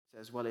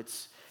says, well,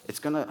 it's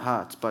going to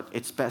hurt, but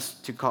it's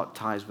best to cut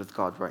ties with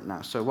God right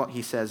now. So what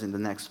he says in the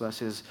next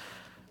verse is,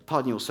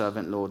 pardon your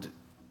servant, Lord,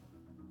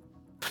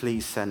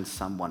 please send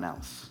someone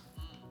else.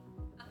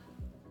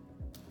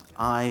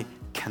 I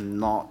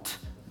cannot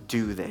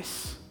do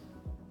this.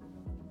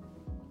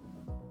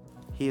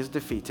 He is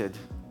defeated.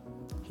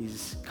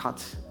 He's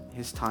cut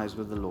his ties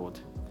with the Lord.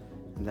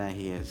 And there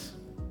he is.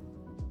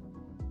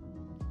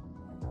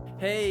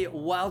 Hey,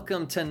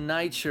 welcome to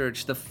Night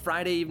Church, the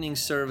Friday evening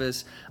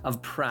service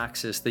of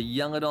Praxis, the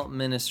young adult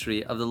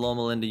ministry of the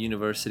Loma Linda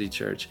University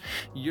Church.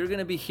 You're going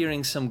to be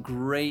hearing some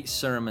great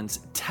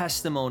sermons,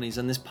 testimonies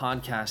on this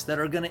podcast that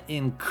are going to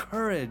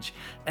encourage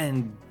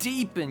and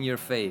deepen your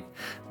faith.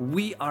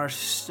 We are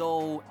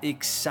so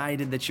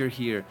excited that you're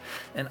here,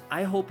 and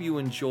I hope you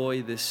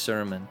enjoy this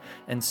sermon,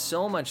 and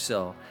so much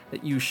so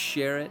that you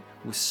share it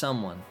with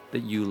someone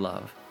that you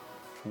love.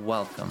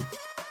 Welcome.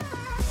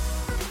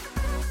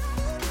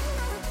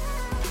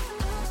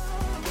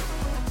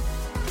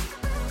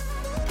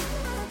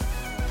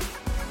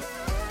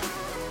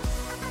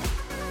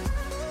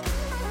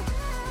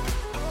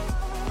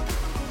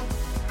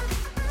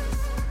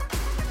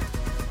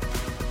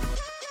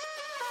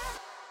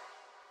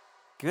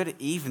 Good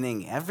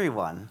evening,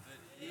 everyone.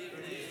 Good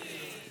evening.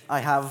 I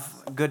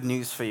have good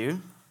news for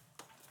you.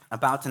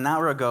 About an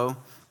hour ago,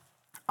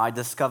 I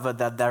discovered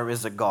that there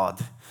is a God.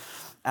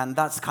 And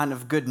that's kind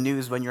of good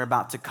news when you're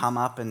about to come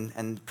up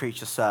and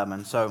preach a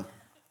sermon. So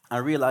I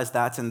realized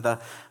that, and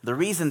the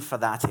reason for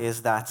that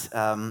is that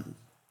I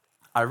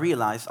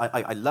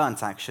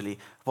learned actually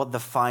what the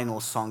final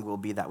song will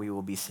be that we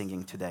will be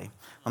singing today.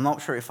 I'm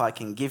not sure if I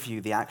can give you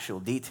the actual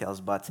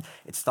details, but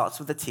it starts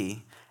with a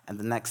T, and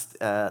the next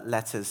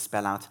letters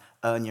spell out,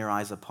 earn your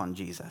eyes upon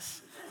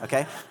Jesus.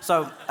 Okay?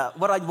 So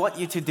what I want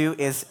you to do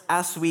is,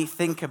 as we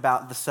think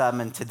about the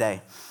sermon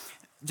today,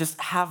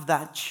 just have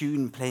that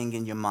tune playing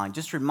in your mind.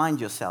 Just remind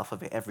yourself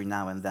of it every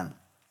now and then,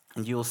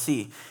 and you'll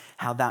see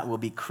how that will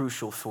be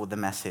crucial for the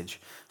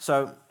message.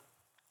 So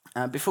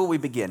before we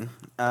begin,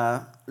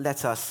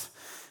 let us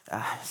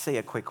say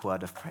a quick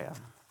word of prayer.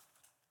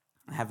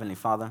 Heavenly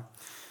Father,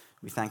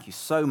 we thank you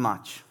so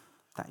much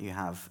that you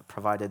have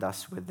provided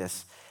us with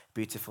this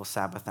beautiful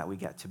Sabbath that we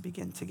get to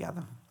begin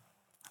together.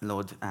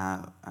 Lord,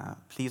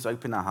 please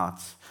open our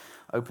hearts,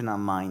 open our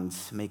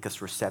minds, make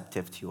us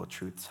receptive to your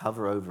truths,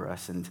 hover over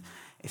us, and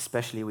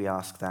especially we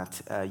ask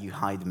that you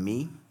hide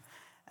me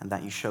and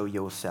that you show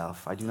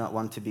yourself. I do not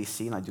want to be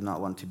seen, I do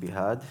not want to be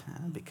heard,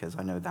 because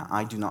I know that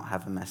I do not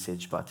have a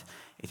message, but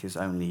it is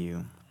only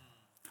you.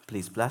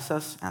 Please bless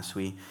us as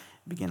we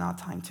begin our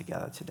time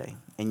together today.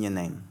 In your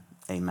name,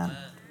 amen.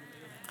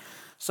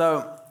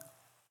 So,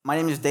 my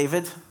name is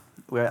David.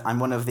 I'm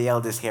one of the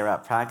elders here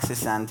at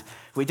Praxis, and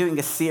we're doing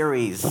a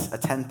series, a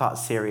 10-part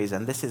series,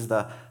 and this is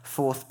the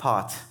fourth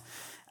part.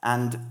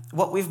 And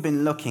what we've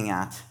been looking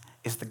at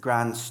is the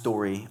grand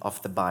story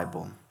of the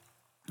Bible.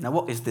 Now,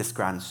 what is this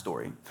grand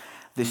story?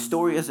 This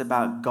story is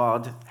about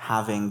God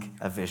having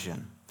a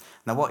vision.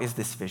 Now, what is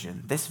this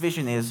vision? This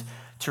vision is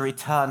to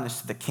return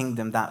us to the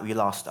kingdom that we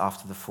lost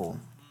after the fall.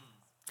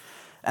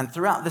 And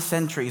throughout the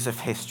centuries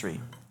of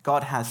history,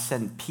 God has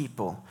sent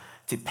people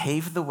to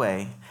pave the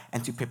way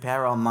and to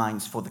prepare our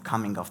minds for the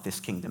coming of this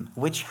kingdom,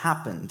 which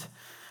happened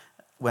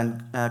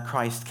when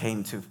Christ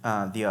came to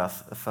the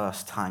earth the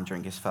first time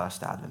during his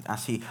first advent.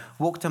 As he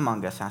walked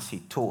among us, as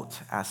he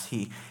taught, as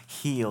he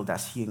healed,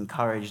 as he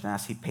encouraged, and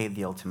as he paid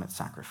the ultimate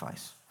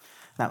sacrifice.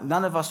 Now,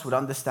 none of us would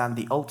understand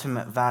the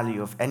ultimate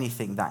value of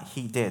anything that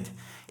he did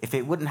if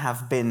it wouldn't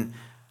have been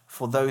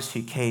for those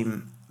who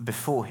came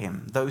before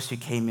him, those who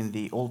came in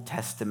the Old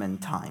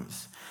Testament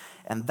times.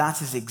 And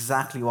that is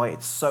exactly why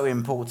it's so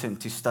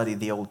important to study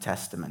the Old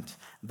Testament.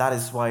 That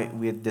is why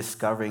we're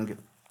discovering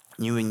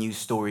new and new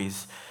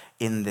stories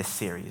in this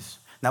series.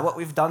 Now, what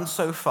we've done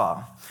so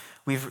far,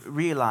 we've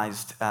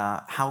realized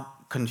how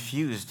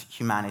confused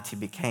humanity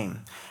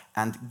became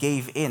and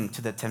gave in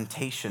to the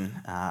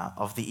temptation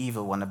of the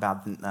evil one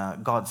about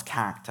God's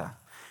character.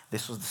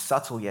 This was the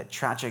subtle yet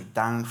tragic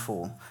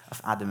downfall of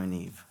Adam and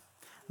Eve.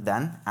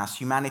 Then, as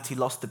humanity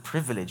lost the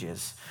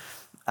privileges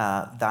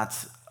where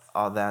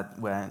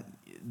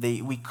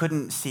we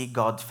couldn't see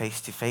God face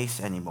to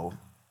face anymore,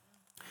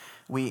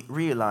 we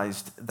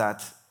realized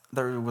that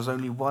there was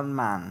only one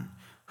man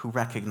who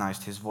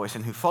recognized his voice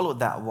and who followed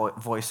that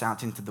voice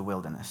out into the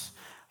wilderness.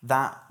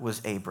 That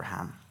was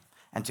Abraham.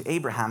 And to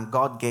Abraham,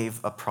 God gave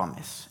a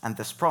promise. And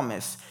this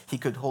promise he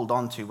could hold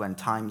on to when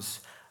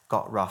times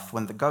got rough,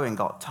 when the going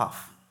got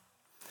tough.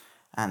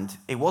 And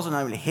it wasn't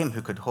only him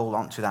who could hold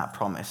on to that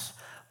promise,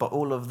 but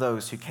all of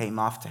those who came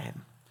after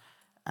him.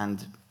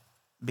 And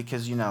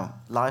because,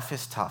 life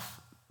is tough.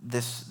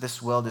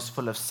 This world is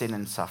full of sin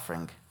and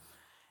suffering.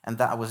 And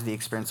that was the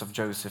experience of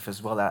Joseph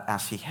as well,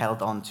 as he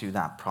held on to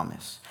that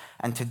promise.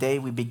 And today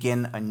we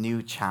begin a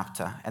new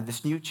chapter. And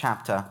this new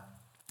chapter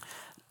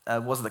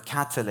was the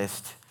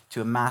catalyst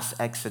to a mass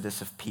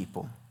exodus of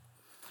people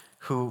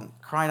who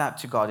cried out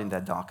to God in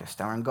their darkest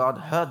hour. And God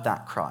heard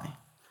that cry.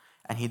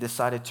 And he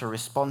decided to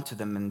respond to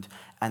them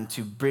and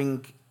to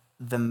bring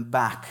them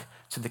back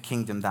to the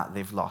kingdom that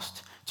they've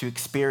lost, to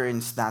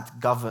experience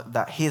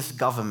that his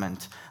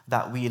government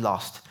that we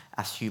lost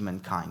as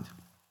humankind.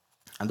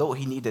 And all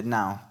he needed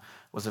now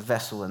was a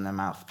vessel and a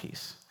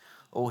mouthpiece.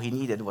 All he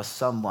needed was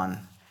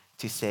someone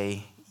to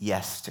say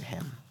yes to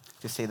him,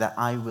 to say that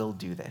I will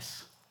do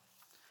this.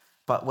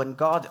 But when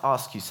God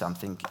asks you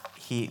something,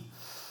 he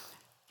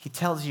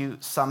tells you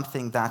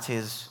something that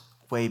is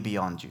way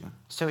beyond you.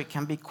 So it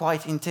can be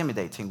quite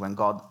intimidating when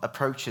God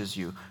approaches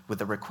you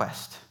with a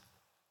request.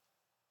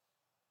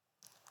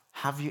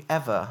 Have you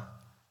ever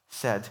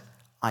said,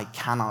 I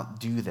cannot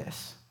do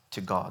this to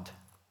God?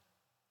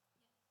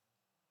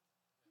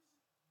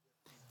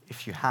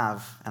 If you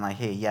have, and I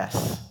hear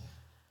yes,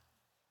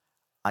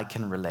 I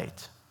can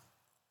relate.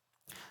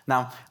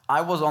 Now,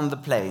 I was on the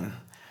plane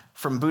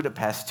from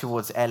Budapest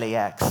towards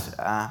LAX,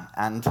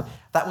 and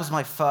that was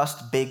my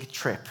first big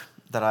trip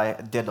that I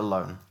did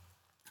alone.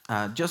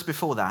 Just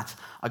before that,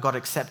 I got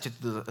accepted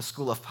to the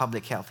School of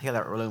Public Health here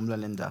at Loma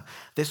Linda.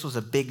 This was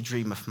a big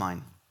dream of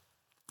mine.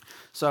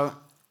 So,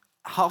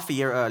 half a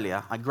year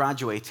earlier, I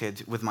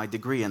graduated with my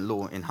degree in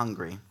law in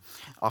Hungary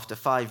after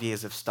 5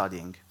 years of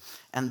studying.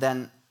 And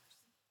then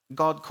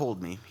God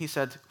called me. He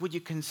said, would you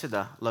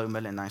consider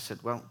Loma Linda? I said,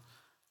 well,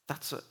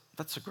 that's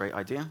a great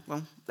idea.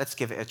 Well, let's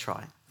give it a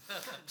try.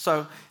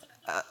 So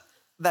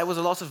there was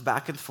a lot of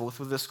back and forth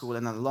with the school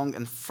and a long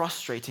and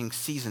frustrating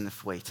season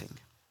of waiting.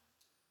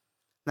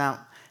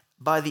 Now,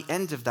 by the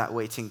end of that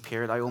waiting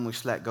period, I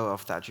almost let go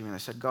of that dream. And I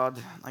said, God,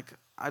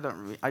 I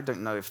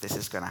don't know if this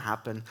is going to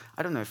happen.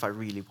 I don't know if I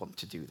really want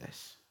to do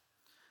this.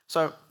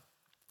 So,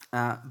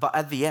 but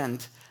at the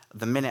end,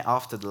 the minute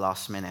after the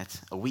last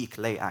minute, a week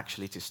late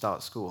actually to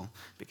start school,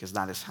 because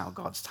that is how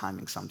God's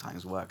timing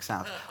sometimes works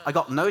out, I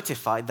got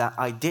notified that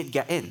I did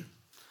get in.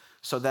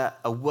 So that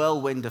a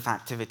whirlwind of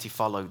activity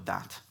followed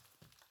that.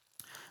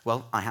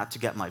 Well, I had to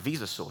get my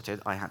visa sorted,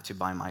 I had to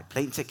buy my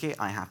plane ticket,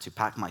 I had to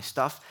pack my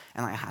stuff,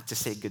 and I had to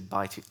say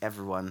goodbye to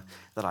everyone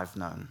that I've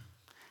known.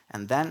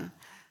 And then,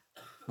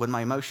 when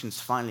my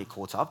emotions finally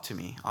caught up to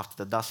me after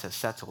the dust had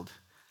settled,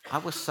 I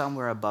was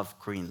somewhere above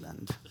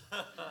Greenland.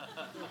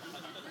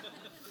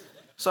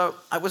 So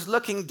I was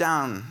looking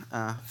down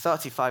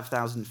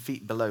 35,000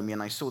 feet below me,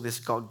 and I saw this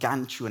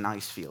gargantuan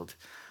ice field,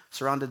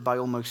 surrounded by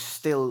almost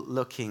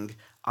still-looking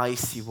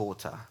icy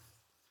water.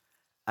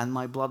 And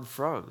my blood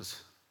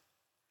froze.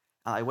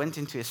 And I went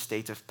into a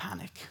state of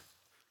panic.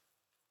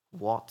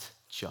 What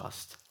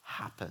just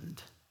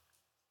happened?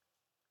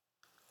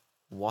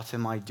 What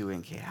am I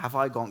doing here? Have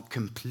I gone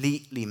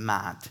completely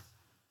mad?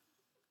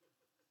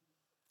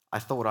 I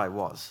thought I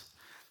was.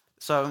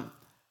 So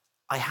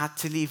I had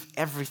to leave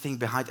everything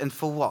behind. And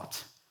for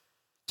what?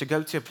 To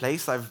go to a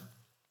place I've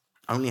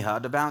only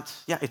heard about?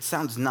 Yeah, it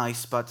sounds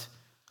nice, but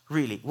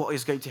really, what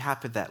is going to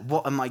happen there?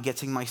 What am I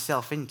getting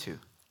myself into?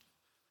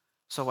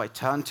 So I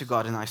turned to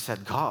God and I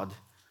said, God,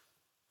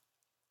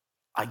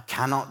 I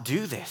cannot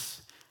do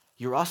this.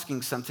 You're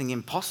asking something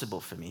impossible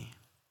for me.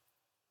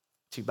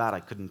 Too bad I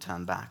couldn't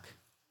turn back.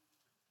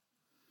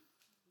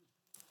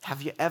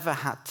 Have you ever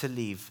had to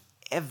leave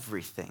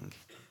everything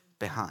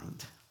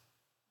behind?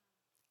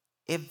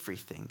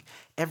 Everything.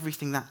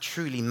 Everything that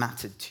truly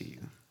mattered to you.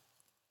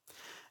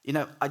 You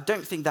know, I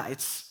don't think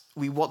that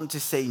we want to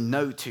say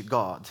no to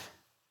God,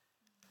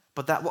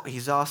 but that what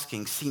he's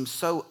asking seems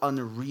so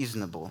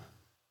unreasonable.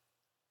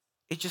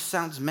 It just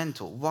sounds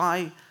mental.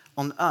 Why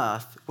on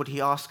earth would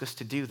he ask us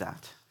to do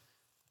that?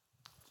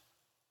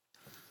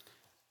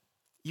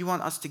 You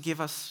want us to give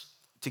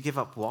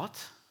up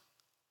what?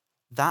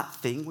 That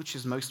thing which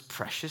is most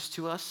precious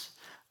to us?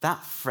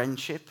 That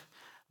friendship?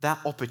 That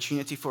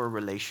opportunity for a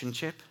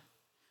relationship?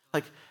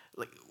 Like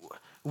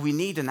we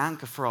need an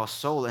anchor for our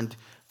soul, and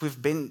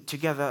we've been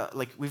together,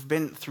 we've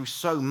been through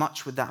so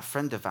much with that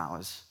friend of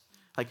ours.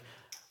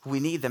 We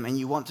need them, and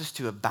you want us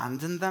to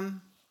abandon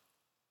them?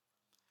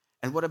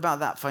 And what about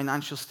that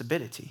financial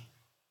stability?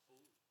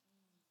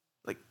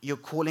 You're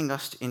calling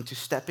us to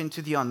step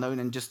into the unknown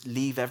and just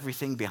leave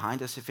everything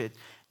behind us if it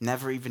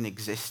never even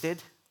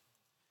existed?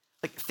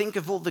 Think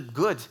of all the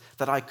good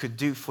that I could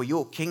do for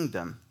your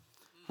kingdom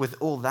with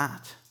all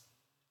that.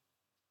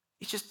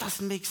 It just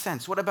doesn't make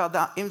sense. What about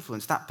that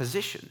influence, that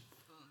position?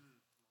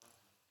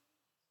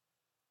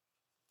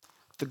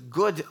 The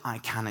good I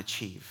can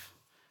achieve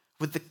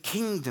with the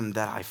kingdom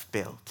that I've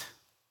built.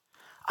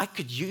 I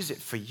could use it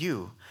for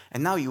you,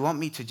 and now you want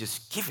me to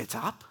just give it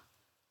up?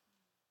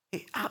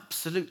 It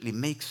absolutely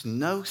makes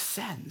no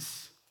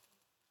sense.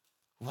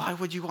 Why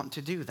would you want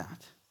to do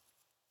that?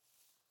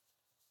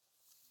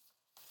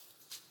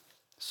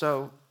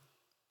 So,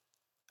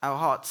 our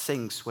heart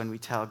sinks when we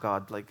tell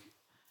God,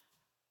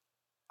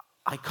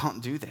 I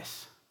can't do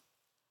this.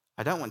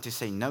 I don't want to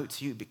say no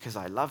to you because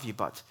I love you,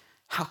 but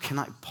how can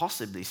I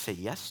possibly say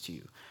yes to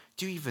you?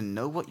 Do you even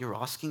know what you're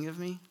asking of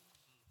me?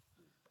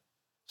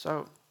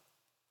 So,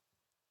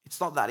 it's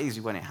not that easy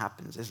when it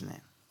happens, isn't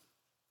it?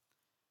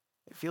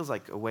 It feels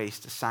like a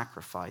waste, a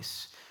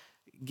sacrifice,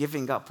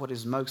 giving up what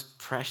is most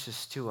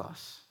precious to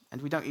us,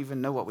 and we don't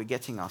even know what we're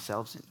getting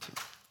ourselves into.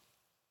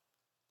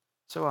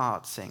 So our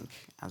hearts sink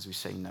as we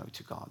say no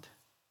to God.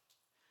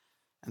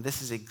 And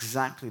this is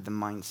exactly the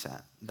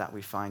mindset that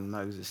we find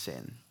Moses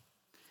in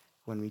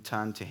when we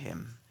turn to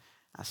him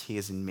as he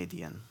is in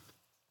Midian.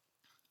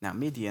 Now,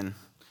 Midian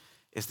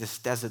is this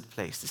desert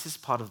place. This is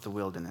part of the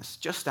wilderness,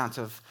 just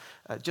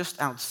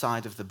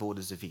outside of the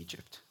borders of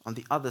Egypt, on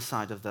the other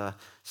side of the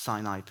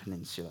Sinai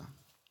Peninsula.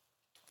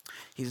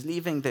 He's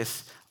leaving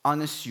this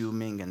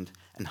unassuming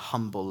and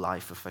humble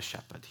life of a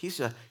shepherd. He's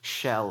a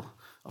shell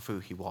of who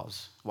he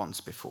was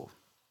once before.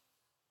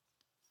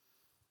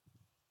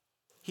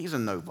 He's a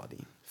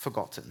nobody,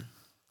 forgotten.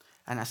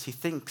 And as he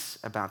thinks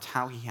about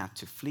how he had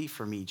to flee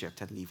from Egypt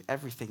and leave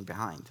everything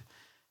behind,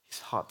 his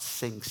heart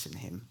sinks in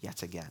him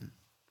yet again.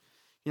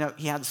 You know,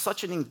 he had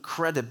such an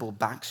incredible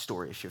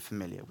backstory, if you're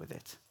familiar with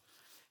it.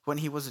 When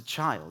he was a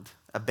child,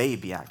 a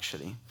baby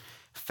actually,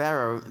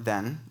 Pharaoh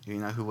then,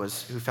 who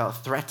felt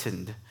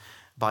threatened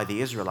by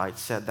the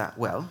Israelites, said that,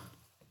 well,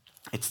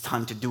 it's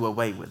time to do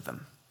away with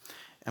them.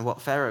 And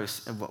what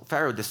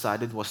Pharaoh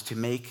decided was to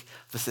make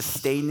the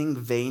sustaining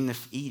vein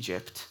of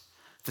Egypt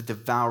the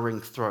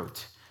devouring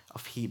throat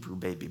of Hebrew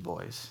baby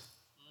boys.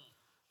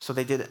 So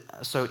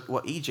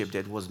what Egypt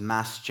did was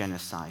mass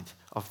genocide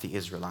of the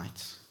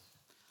Israelites.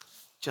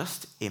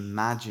 Just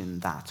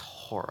imagine that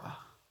horror.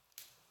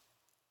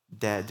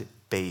 Dead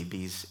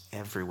babies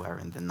everywhere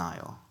in the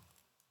Nile.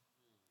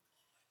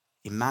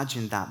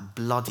 Imagine that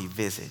bloody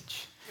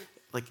visage,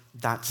 like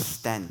that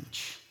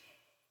stench.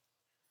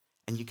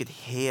 And you could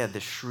hear the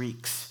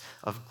shrieks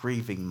of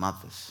grieving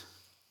mothers.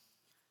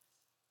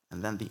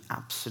 And then the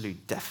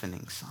absolute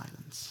deafening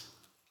silence.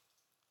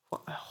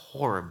 What a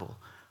horrible,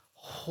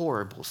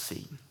 horrible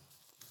scene.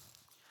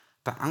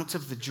 But out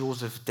of the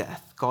jaws of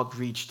death, God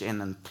reached in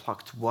and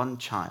plucked one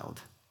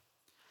child.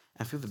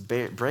 And through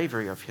the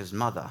bravery of his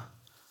mother,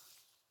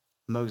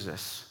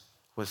 Moses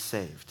was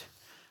saved.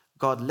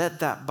 God led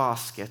that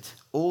basket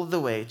all the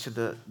way to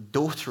the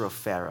daughter of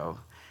Pharaoh,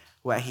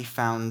 where he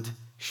found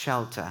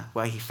shelter,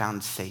 where he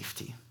found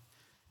safety.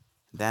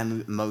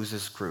 Then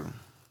Moses grew.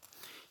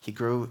 He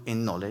grew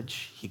in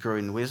knowledge, he grew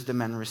in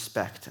wisdom and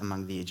respect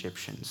among the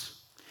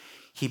Egyptians.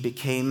 He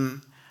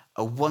became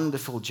a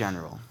wonderful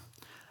general,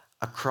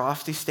 a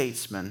crafty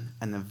statesman,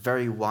 and a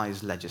very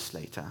wise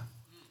legislator.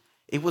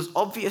 It was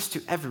obvious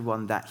to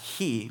everyone that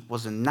he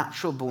was a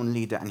natural-born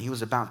leader and he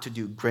was about to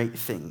do great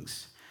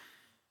things.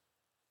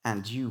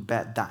 And you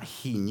bet that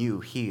he knew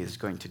he is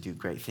going to do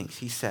great things.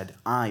 He said,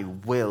 I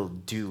will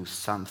do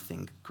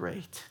something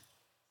great.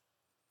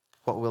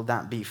 What will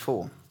that be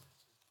for?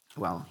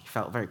 Well, he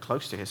felt very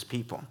close to his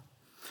people.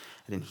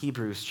 And in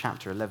Hebrews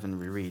chapter 11,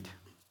 we read,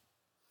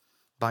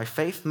 by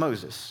faith,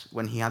 Moses,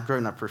 when he had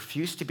grown up,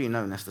 refused to be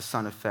known as the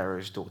son of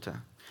Pharaoh's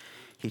daughter.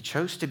 He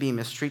chose to be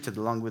mistreated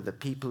along with the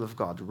people of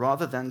God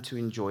rather than to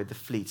enjoy the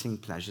fleeting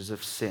pleasures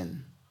of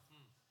sin.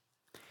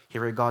 He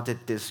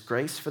regarded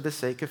disgrace for the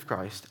sake of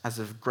Christ as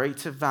of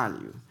greater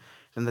value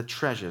than the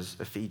treasures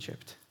of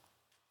Egypt,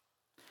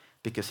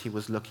 because he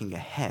was looking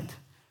ahead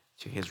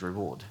to his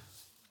reward.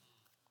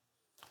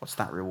 What's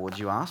that reward,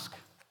 you ask?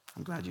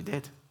 I'm glad you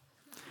did.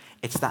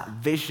 It's that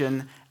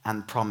vision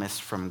and promise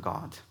from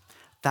God.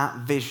 That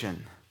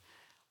vision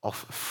of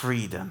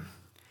freedom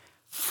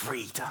for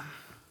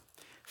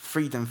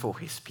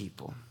his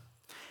people.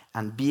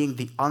 And being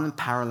the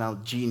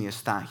unparalleled genius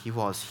that he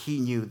was,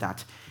 he knew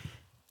that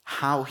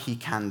how he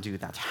can do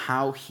that,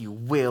 how he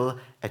will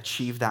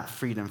achieve that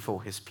freedom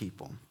for his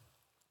people.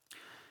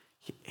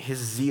 His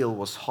zeal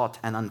was hot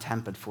and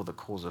untempered for the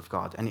cause of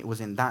God. And it was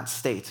in that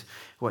state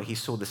where he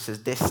saw the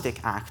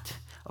sadistic act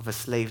of a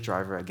slave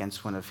driver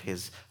against one of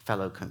his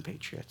fellow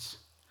compatriots.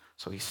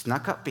 So he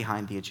snuck up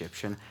behind the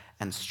Egyptian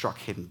and struck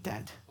him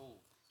dead.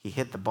 He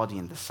hid the body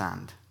in the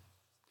sand.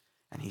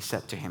 And he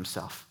said to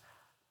himself,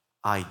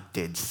 I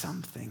did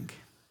something.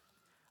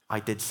 I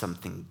did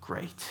something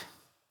great.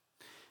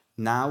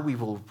 Now we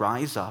will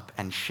rise up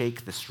and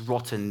shake this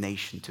rotten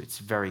nation to its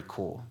very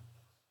core.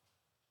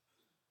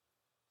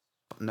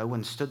 But no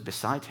one stood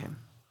beside him.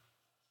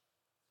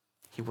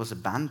 He was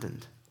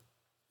abandoned.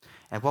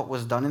 And what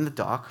was done in the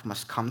dark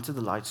must come to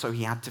the light, so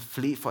he had to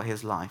flee for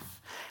his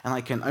life. And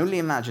I can only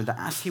imagine that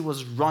as he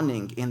was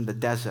running in the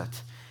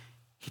desert,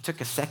 he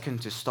took a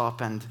second to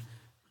stop and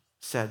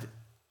said,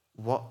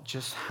 what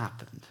just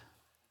happened?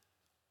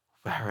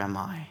 Where am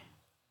I?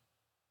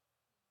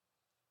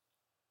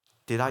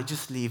 Did I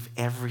just leave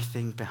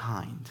everything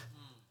behind?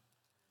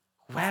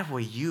 Where were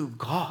you,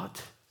 God?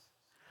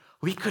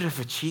 We could have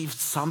achieved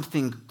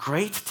something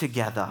great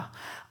together.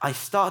 I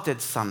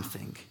started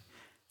something.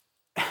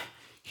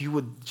 You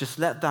would just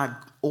let that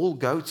all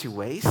go to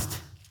waste?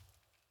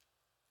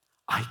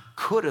 I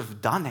could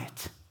have done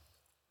it.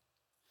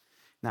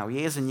 Now,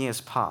 years and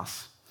years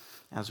pass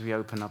as we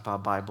open up our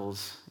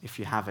Bibles. If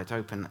you have it,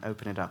 open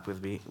it up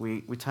with me.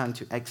 We turn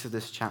to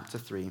Exodus chapter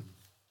 3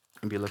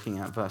 and be looking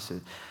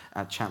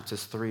at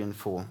chapters 3 and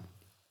 4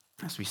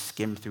 as we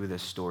skim through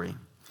this story.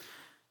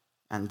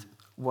 And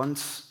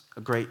once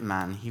a great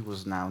man, he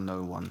was now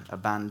no one,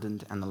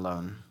 abandoned and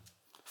alone,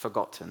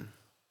 forgotten.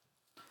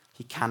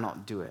 He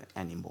cannot do it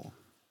anymore.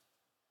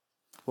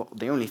 Well,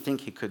 the only thing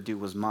he could do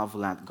was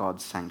marvel at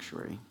God's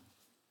sanctuary.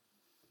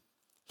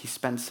 He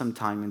spent some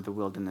time in the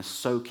wilderness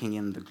soaking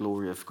in the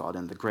glory of God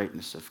and the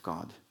greatness of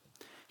God.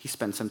 He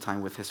spent some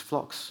time with his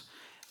flocks,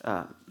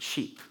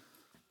 sheep,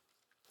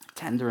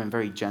 tender and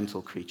very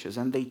gentle creatures,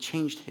 and they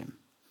changed him.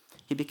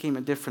 He became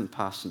a different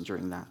person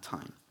during that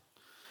time.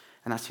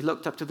 And as he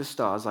looked up to the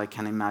stars, I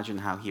can imagine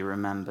how he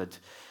remembered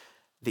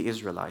the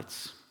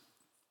Israelites,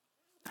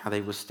 how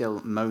they were still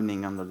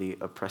moaning under the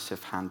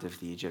oppressive hand of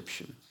the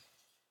Egyptian.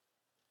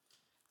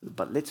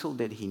 But little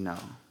did he know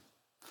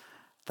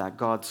that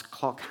God's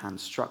clock hand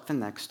struck the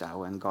next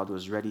hour and God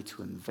was ready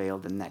to unveil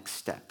the next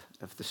step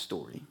of the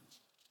story.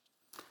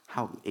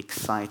 How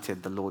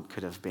excited the Lord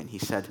could have been. He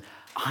said,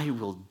 I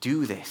will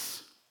do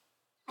this.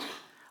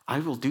 I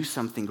will do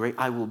something great.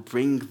 I will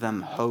bring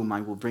them home.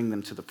 I will bring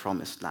them to the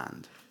promised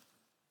land.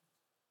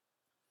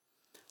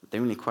 The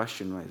only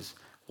question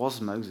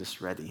was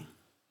Moses ready?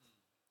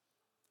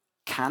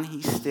 Can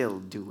he still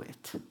do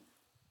it?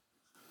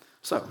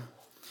 So,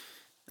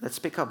 let's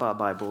pick up our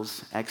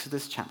Bibles,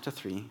 Exodus chapter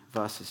 3,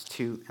 verses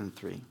 2 and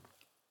 3,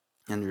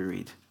 and we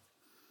read.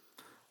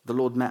 The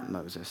Lord met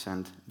Moses,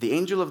 and the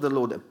angel of the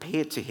Lord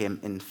appeared to him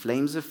in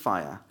flames of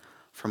fire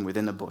from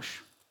within a bush.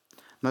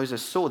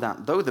 Moses saw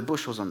that though the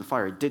bush was on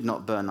fire, it did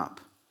not burn up.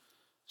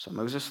 So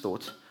Moses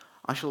thought,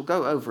 I shall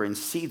go over and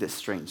see this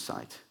strange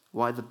sight,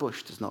 why the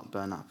bush does not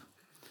burn up.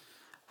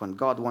 When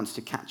God wants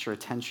to catch your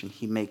attention,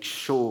 he makes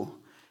sure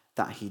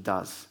that he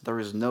does. There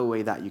is no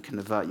way that you can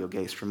avert your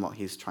gaze from what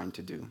he's trying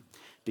to do,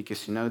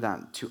 because you know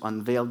that to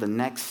unveil the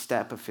next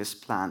step of his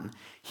plan,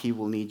 he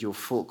will need your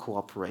full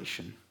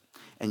cooperation,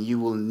 and you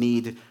will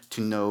need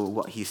to know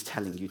what he's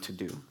telling you to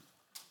do.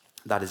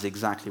 That is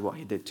exactly what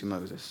he did to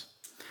Moses.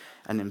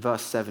 And in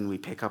verse 7, we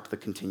pick up the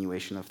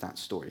continuation of that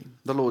story.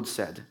 The Lord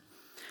said,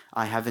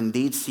 I have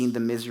indeed seen the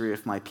misery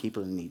of my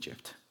people in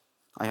Egypt.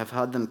 I have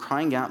heard them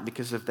crying out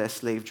because of their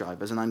slave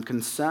drivers, and I'm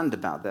concerned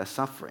about their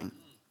suffering.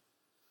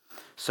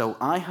 So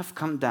I have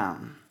come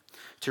down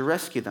to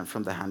rescue them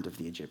from the hand of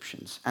the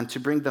Egyptians, and to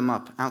bring them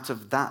up out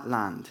of that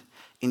land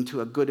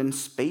into a good and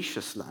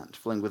spacious land,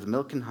 flowing with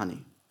milk and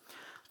honey,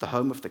 the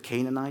home of the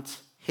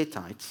Canaanites,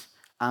 Hittites,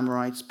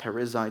 Amorites,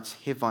 Perizzites,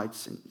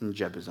 Hivites, and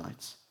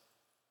Jebusites.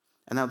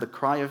 And now the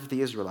cry of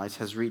the Israelites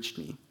has reached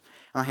me,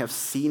 and I have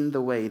seen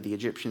the way the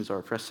Egyptians are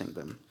oppressing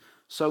them.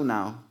 So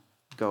now,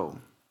 go.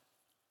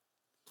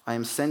 I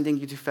am sending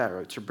you to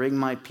Pharaoh to bring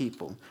my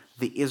people,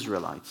 the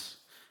Israelites,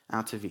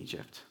 out of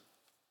Egypt.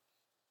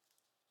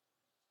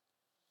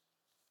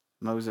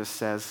 Moses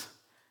says,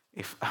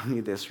 if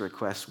only this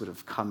request would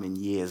have come in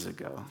years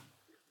ago,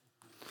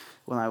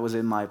 when I was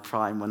in my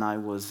prime, when I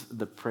was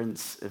the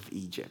prince of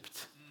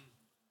Egypt.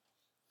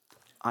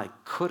 I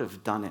could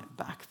have done it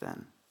back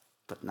then,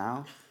 but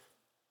now?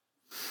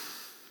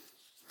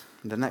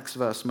 In the next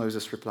verse,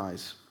 Moses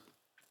replies,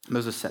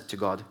 Moses said to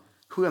God,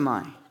 who am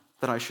I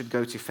that I should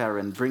go to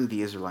Pharaoh and bring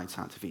the Israelites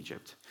out of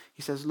Egypt?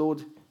 He says,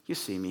 Lord, you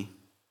see me.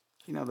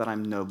 You know that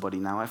I'm nobody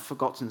now. I've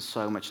forgotten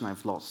so much and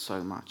I've lost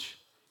so much.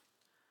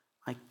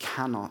 I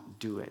cannot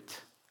do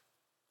it.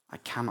 I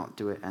cannot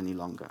do it any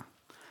longer.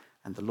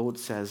 And the Lord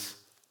says,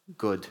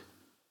 good.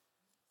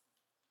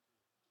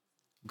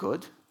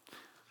 Good?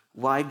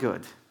 Why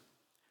good?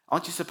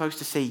 Aren't you supposed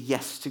to say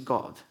yes to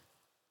God?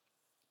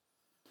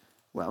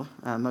 Well,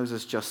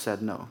 Moses just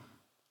said no.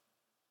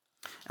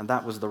 And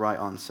that was the right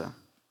answer.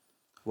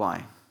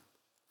 Why?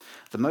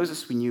 The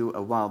Moses we knew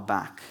a while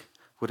back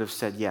would have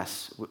said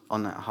yes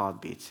on that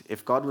heartbeat.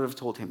 If God would have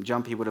told him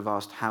jump, he would have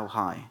asked how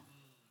high.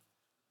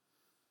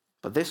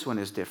 But this one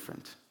is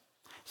different.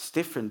 It's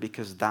different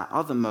because that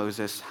other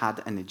Moses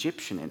had an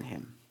Egyptian in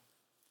him,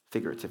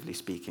 figuratively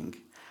speaking.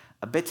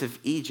 A bit of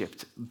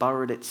Egypt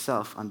burrowed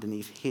itself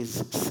underneath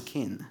his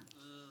skin.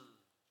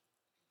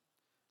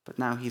 But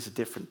now he's a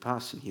different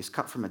person. He's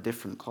cut from a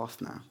different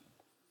cloth now.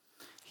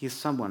 He is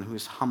someone who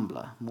is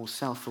humbler, more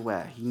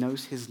self-aware. He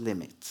knows his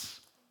limits.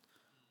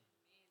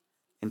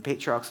 In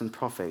Patriarchs and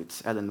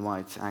Prophets, Ellen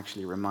White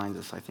actually reminds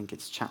us, I think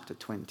it's chapter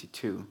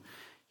 22,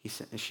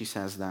 she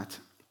says that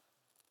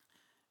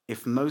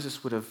if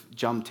Moses would have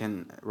jumped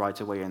in right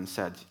away and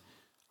said,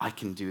 I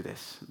can do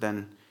this,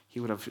 then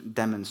he would have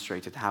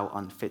demonstrated how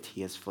unfit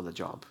he is for the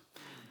job.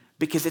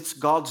 Because it's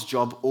God's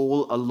job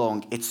all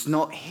along. It's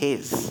not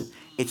his.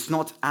 It's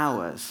not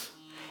ours.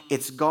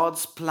 It's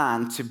God's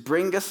plan to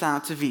bring us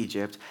out of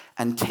Egypt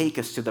and take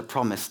us to the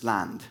promised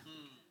land.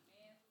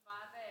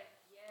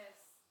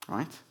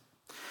 Right?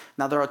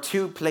 Now, there are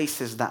two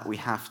places that we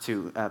have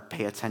to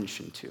pay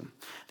attention to.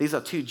 These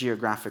are two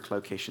geographic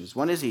locations.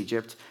 One is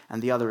Egypt,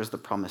 and the other is the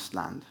Promised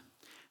Land.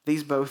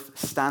 These both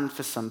stand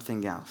for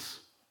something else.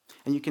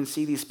 And you can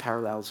see these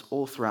parallels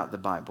all throughout the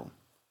Bible.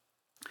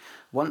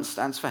 One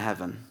stands for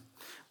heaven,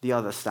 the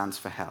other stands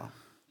for hell.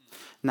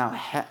 Now,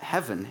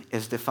 heaven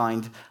is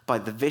defined by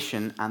the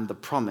vision and the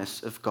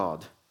promise of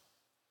God.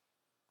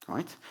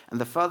 Right? And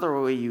the further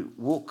away you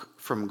walk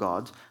from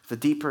God, the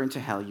deeper into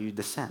hell you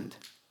descend.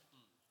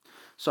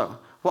 So,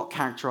 what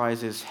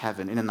characterizes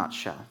heaven in a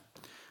nutshell?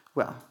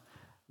 Well,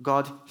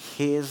 God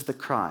hears the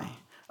cry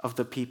of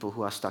the people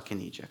who are stuck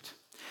in Egypt.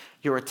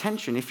 Your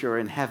attention, if you're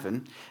in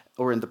heaven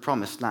or in the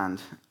promised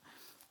land,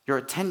 your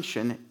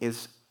attention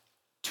is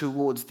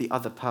towards the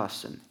other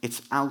person.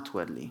 It's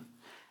outwardly.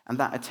 And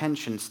that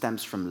attention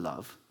stems from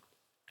love.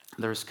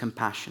 There is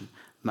compassion,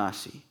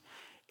 mercy.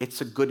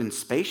 It's a good and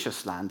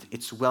spacious land.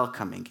 It's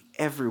welcoming.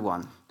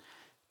 Everyone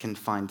can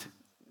find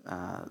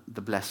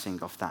the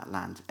blessing of that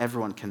land.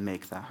 Everyone can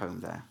make their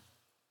home there.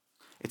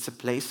 It's a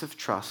place of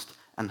trust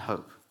and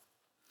hope.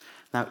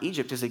 Now,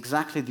 Egypt is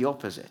exactly the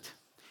opposite.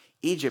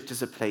 Egypt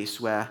is a place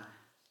where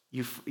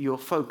you're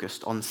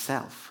focused on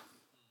self.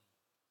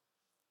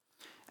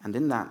 And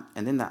in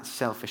that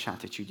selfish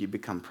attitude, you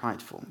become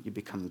prideful, you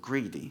become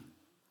greedy.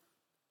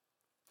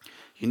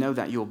 You know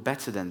that you're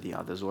better than the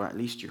others, or at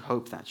least you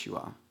hope that you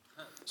are.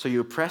 So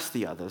you oppress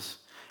the others,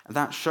 and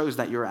that shows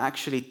that you're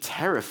actually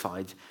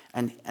terrified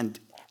and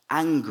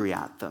angry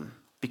at them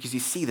because you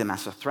see them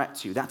as a threat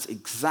to you. That's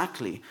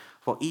exactly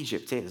what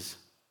Egypt is.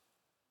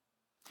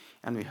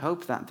 And we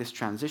hope that this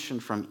transition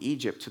from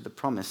Egypt to the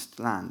promised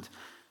land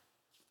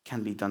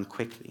can be done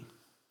quickly.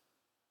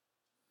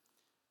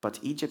 But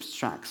Egypt's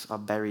tracks are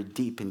buried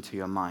deep into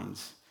your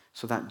minds.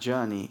 So that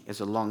journey is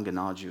a long and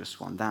arduous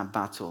one. That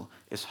battle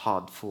is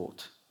hard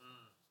fought.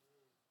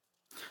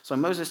 So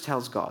Moses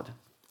tells God,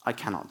 I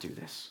cannot do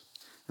this.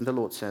 And the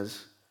Lord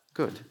says,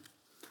 good.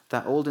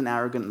 That old and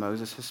arrogant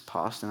Moses has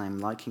passed, and I'm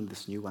liking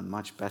this new one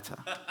much better.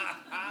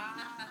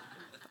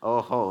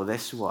 Oh,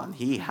 this one,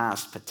 he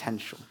has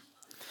potential.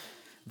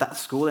 That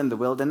school in the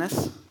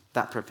wilderness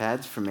that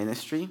prepared for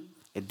ministry,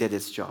 it did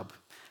its job.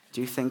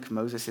 Do you think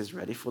Moses is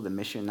ready for the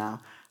mission now?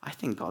 I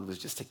think God was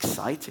just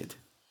excited.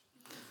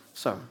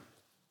 So,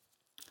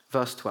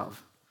 verse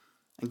 12,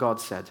 and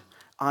God said,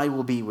 I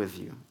will be with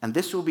you, and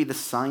this will be the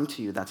sign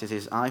to you that it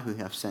is I who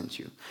have sent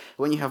you.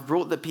 When you have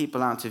brought the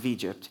people out of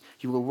Egypt,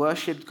 you will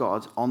worship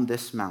God on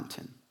this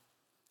mountain.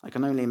 I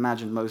can only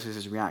imagine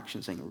Moses'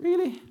 reaction saying,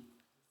 really?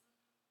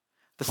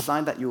 The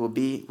sign that you will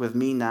be with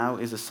me now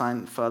is a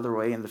sign further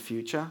away in the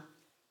future?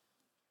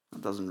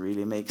 That doesn't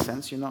really make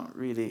sense. You're not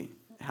really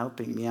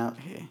helping me out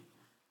here.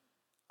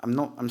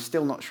 I'm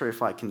still not sure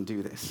if I can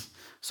do this.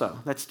 So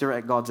let's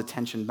direct God's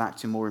attention back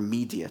to more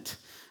immediate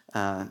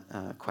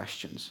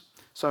questions.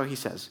 So he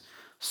says,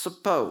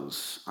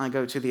 suppose I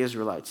go to the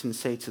Israelites and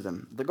say to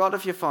them, the God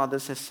of your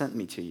fathers has sent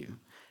me to you.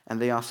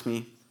 And they ask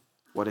me,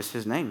 what is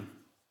his name?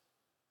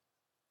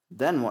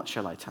 Then what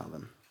shall I tell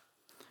them?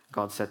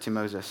 God said to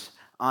Moses,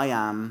 I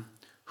am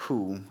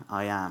who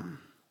I am.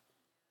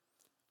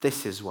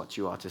 This is what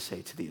you are to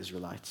say to the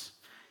Israelites.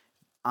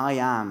 I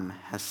am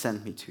has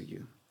sent me to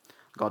you.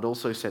 God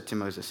also said to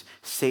Moses,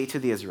 say to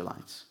the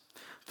Israelites,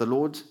 the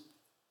Lord,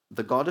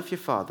 the God of your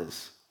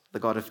fathers, the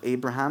God of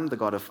Abraham, the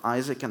God of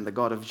Isaac, and the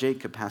God of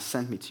Jacob has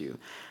sent me to you.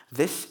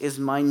 This is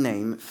my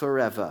name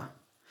forever,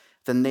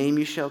 the name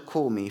you shall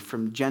call me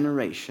from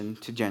generation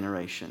to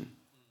generation.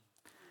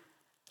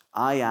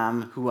 I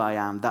am who I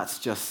am. That's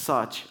just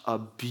such a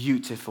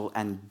beautiful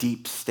and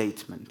deep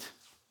statement.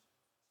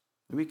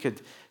 We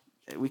could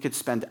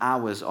spend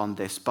hours on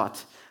this,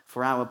 but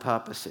for our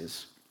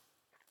purposes,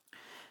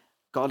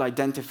 God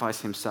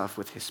identifies himself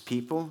with his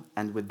people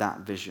and with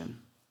that vision.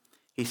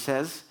 He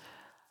says,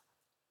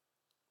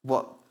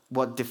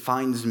 what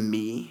defines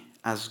me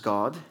as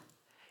God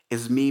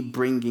is me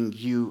bringing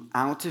you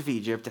out of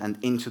Egypt and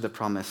into the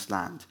promised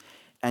land.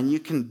 And you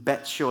can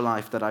bet your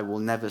life that I will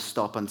never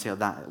stop until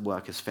that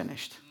work is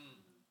finished.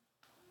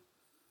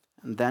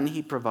 And then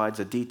he provides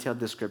a detailed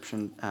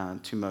description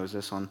to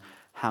Moses on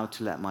how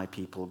to let my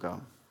people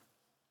go.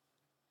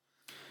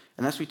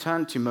 And as we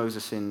turn to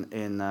Moses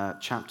in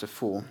chapter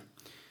 4,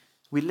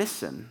 we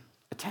listen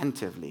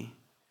attentively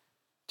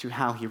to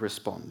how he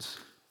responds.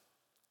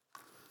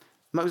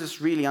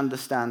 Moses really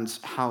understands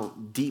how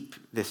deep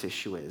this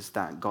issue is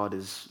that God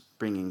is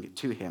bringing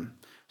to him.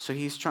 So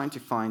he's trying to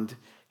find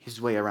his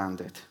way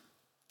around it.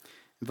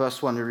 In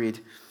verse 1 we read,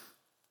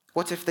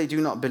 what if they do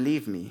not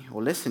believe me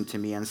or listen to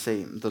me and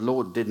say, the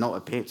Lord did not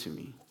appear to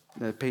me,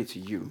 appear to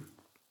you?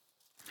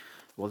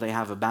 Well, they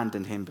have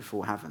abandoned him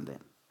before, haven't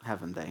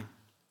they?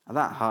 And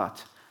that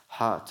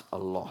hurt a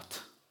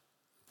lot.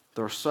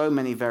 There are so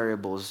many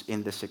variables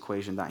in this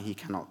equation that he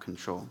cannot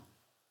control.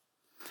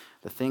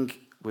 The thing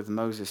with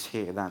Moses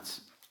here that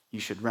you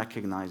should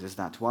recognize is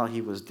that while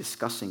he was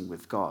discussing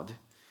with God,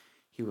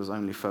 he was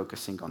only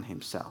focusing on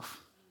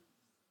himself.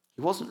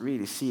 He wasn't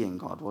really seeing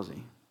God, was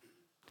he?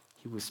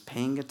 He was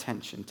paying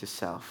attention to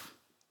self.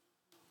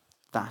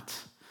 That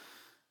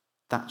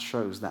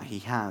shows that he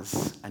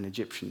has an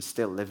Egyptian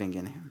still living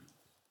in him.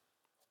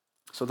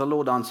 So the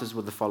Lord answers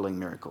with the following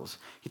miracles.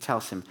 He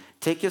tells him,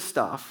 take your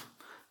staff,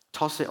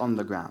 toss it on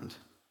the ground,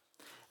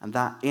 and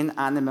that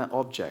inanimate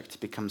object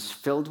becomes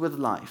filled with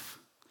life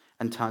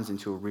and turns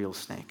into a real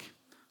snake.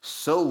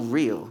 So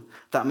real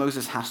that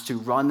Moses has to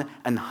run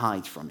and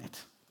hide from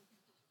it.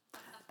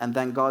 And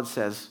then God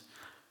says,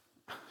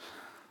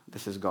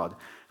 this is God,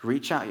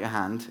 reach out your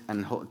hand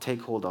and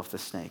take hold of the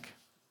snake.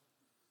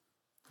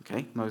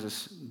 Okay,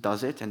 Moses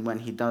does it, and when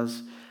he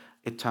does,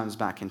 it turns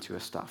back into a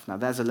staff. Now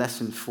there's a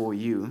lesson for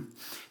you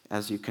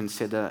as you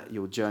consider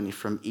your journey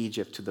from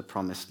Egypt to the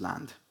promised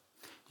land.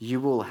 You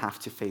will have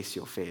to face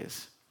your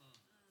fears.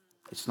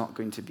 It's not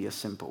going to be a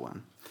simple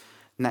one.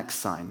 Next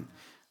sign,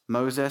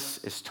 Moses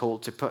is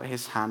told to put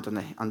his hand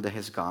under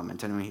his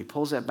garment, and when he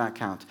pulls it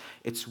back out,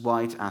 it's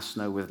white as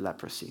snow with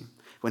leprosy.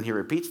 When he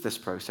repeats this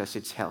process,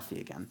 it's healthy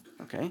again.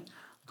 Okay?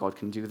 God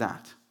can do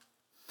that.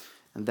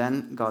 And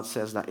then God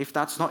says that if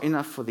that's not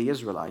enough for the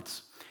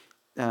Israelites,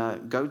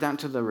 go down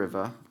to the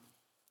river,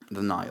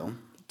 the Nile,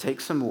 take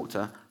some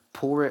water,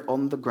 pour it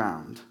on the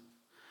ground,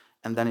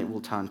 and then it will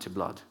turn to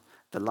blood.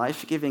 The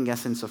life-giving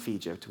essence of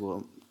Egypt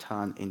will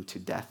turn into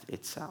death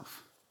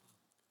itself.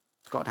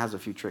 God has a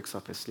few tricks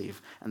up his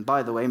sleeve. And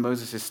by the way,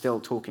 Moses is still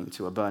talking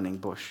to a burning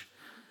bush.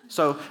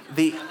 So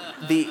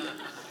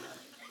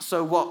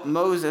so what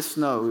Moses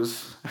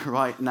knows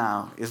right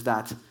now is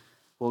that,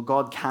 well,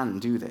 God can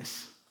do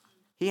this.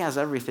 He has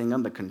everything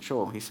under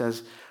control. He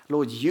says,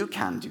 Lord, you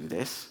can do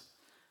this,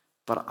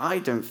 but I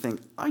don't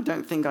think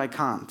I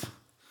can't.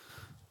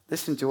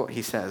 Listen to what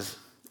he says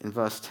in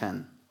verse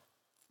 10.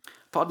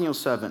 Pardon your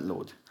servant,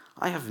 Lord.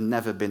 I have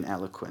never been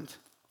eloquent.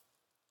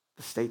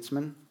 The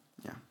statesman?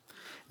 Yeah.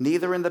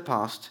 Neither in the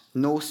past,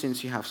 nor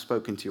since you have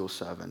spoken to your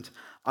servant.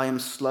 I am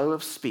slow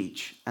of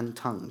speech and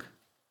tongue.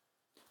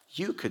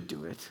 You could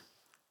do it,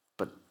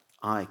 but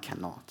I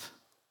cannot.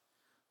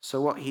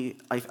 So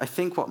I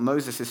think what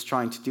Moses is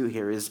trying to do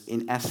here is,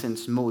 in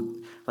essence,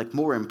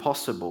 more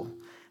impossible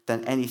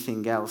than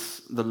anything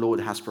else the Lord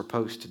has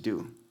proposed to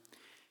do.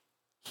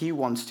 He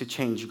wants to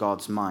change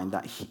God's mind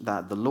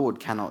that the Lord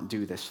cannot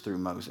do this through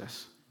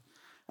Moses.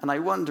 And I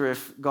wonder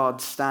if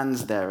God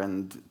stands there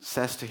and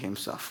says to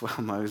himself, well,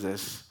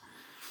 Moses,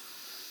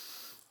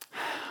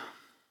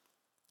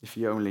 if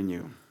you only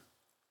knew.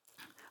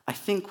 I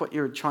think what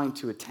you're trying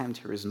to attempt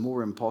here is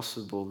more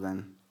impossible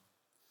than,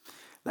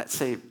 let's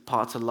say,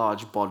 part a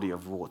large body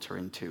of water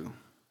in two.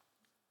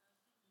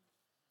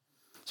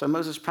 So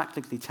Moses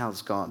practically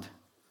tells God,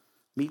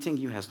 meeting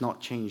you has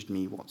not changed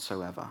me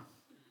whatsoever.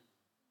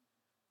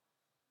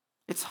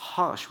 It's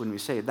harsh when we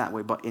say it that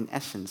way, but in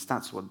essence,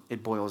 that's what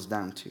it boils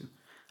down to.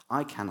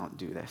 I cannot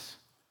do this.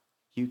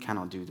 You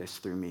cannot do this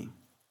through me.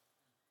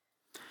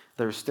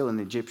 There is still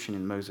an Egyptian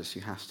in Moses who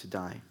has to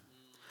die.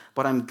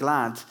 But I'm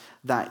glad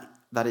that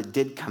it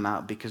did come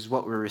out, because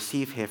what we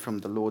receive here from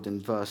the Lord in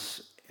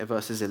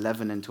verses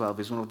 11 and 12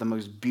 is one of the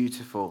most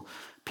beautiful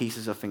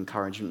pieces of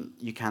encouragement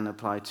you can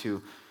apply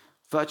to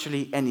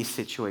virtually any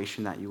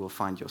situation that you will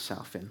find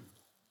yourself in.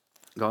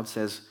 God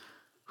says,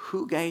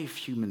 who gave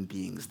human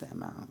beings their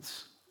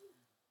mouths?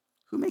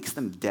 Who makes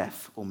them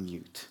deaf or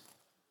mute?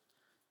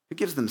 Who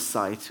gives them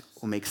sight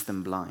or makes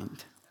them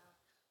blind?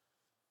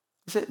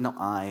 Is it not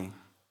I,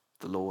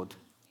 the Lord?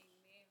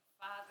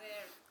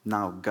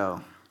 Now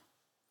go.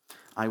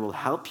 I will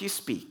help you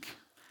speak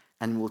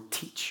and will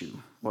teach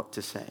you what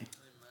to say. Amen.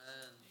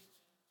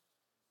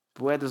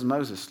 But where does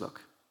Moses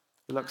look?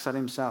 He looks at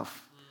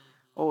himself.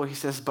 Oh, he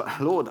says,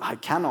 but Lord, I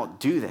cannot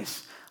do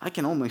this. I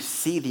can almost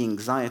see the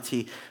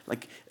anxiety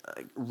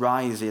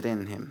rise it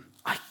in him.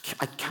 I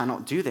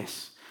cannot do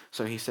this.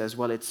 So he says,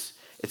 well, it's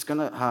going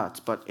to hurt,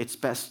 but it's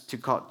best to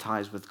cut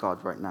ties with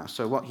God right now.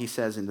 So what he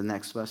says in the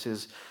next verse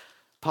is,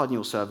 pardon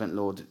your servant,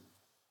 Lord,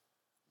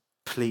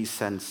 please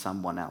send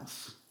someone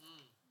else.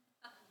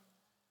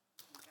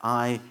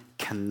 I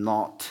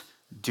cannot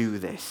do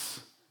this.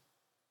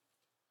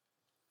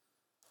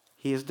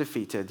 He is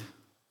defeated.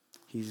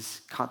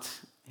 He's cut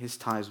his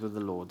ties with the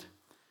Lord,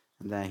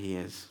 and there he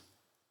is.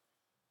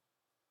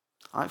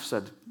 I've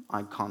said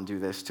I can't do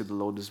this to the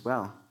Lord as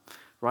well,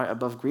 right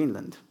above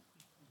Greenland.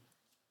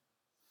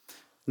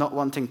 Not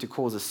wanting to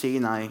cause a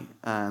scene, and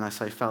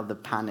as I felt the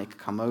panic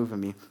come over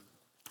me,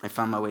 I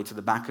found my way to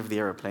the back of the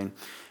airplane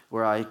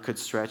where I could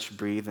stretch,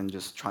 breathe, and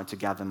just try to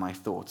gather my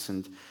thoughts.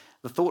 And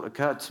the thought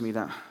occurred to me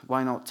that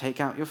why not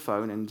take out your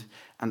phone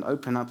and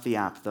open up the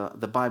app,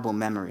 the Bible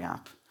memory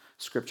app,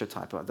 Scripture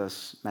Typer.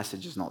 This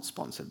message is not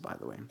sponsored, by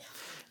the way.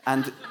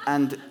 And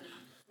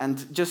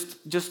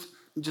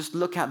just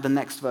look at the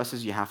next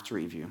verses you have to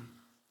review.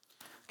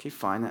 Okay,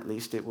 fine, at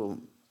least it will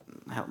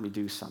help me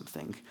do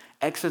something.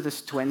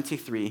 Exodus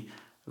 23,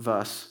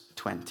 verse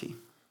 20.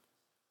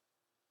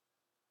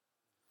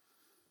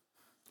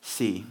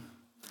 See,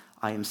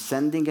 I am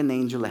sending an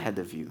angel ahead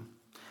of you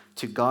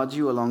to guard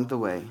you along the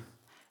way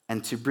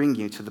and to bring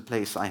you to the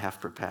place I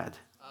have prepared.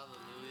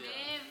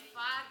 Amen,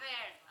 Father.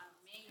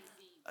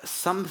 Amazing.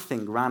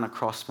 Something ran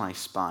across my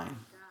spine.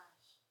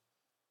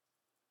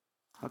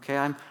 Okay,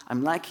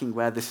 I'm liking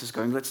where this is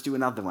going. Let's do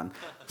another one.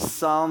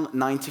 Psalm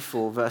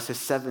 94, verses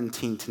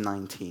 17 to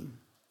 19.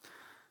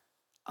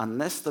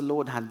 Unless the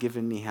Lord had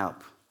given me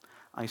help,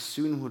 I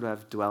soon would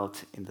have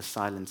dwelt in the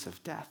silence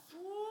of death.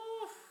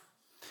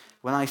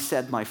 When I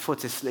said my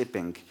foot is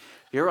slipping,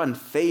 your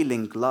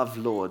unfailing love,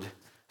 Lord,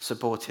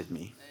 supported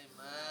me.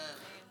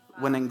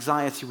 Amen. When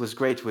anxiety was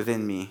great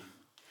within me,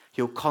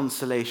 your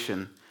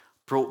consolation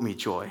brought me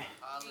joy.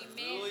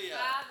 Hallelujah.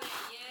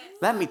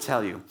 Let me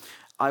tell you,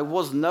 I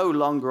was no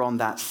longer on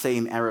that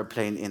same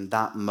aeroplane in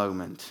that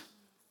moment.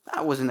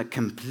 I was in a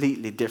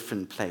completely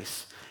different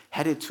place,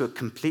 headed to a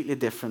completely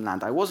different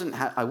land. I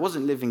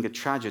wasn't living a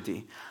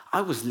tragedy.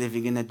 I was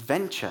living an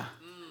adventure.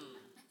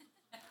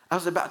 I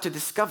was about to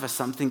discover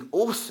something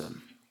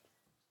awesome.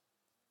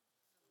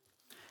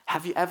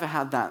 Have you ever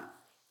had that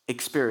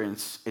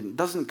experience? It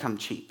doesn't come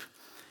cheap.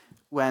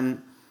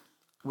 When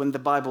the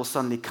Bible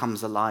suddenly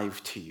comes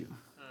alive to you.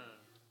 Amen.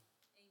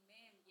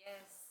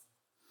 Yes.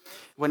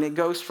 When it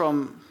goes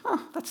from,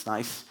 oh, that's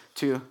nice,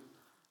 to,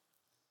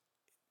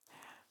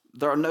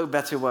 there are no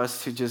better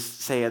words to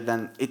just say it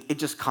than, it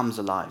just comes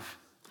alive.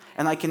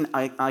 And I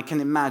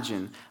can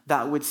imagine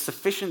that with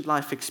sufficient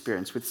life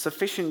experience, with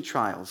sufficient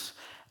trials,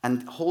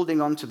 and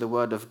holding on to the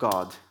Word of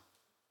God,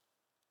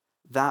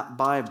 that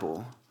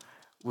Bible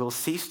will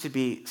cease to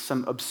be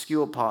some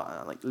obscure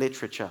part, like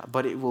literature,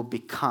 but it will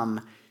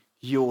become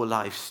your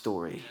life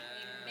story.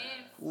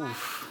 Amen.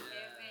 Oof.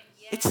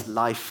 Yes. It's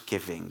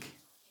life-giving.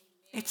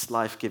 It's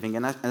life-giving.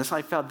 And as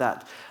I felt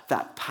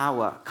that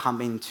power come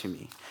into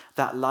me,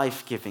 that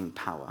life-giving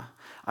power,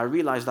 I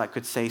realized I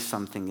could say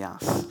something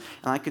else.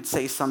 And I could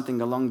say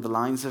something along the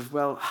lines of,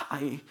 well,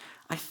 I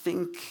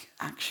think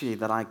actually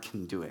that I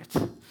can do it.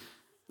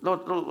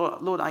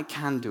 Lord, I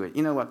can do it.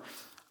 You know what?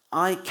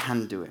 I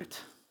can do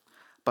it,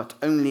 but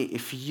only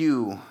if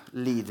you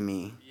lead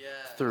me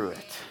through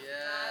it.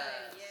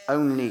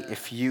 Only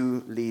if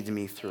you lead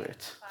me through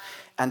it.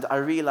 And I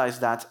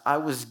realized that I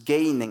was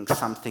gaining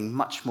something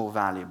much more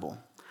valuable.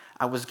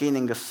 I was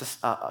gaining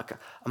a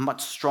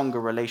much stronger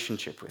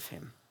relationship with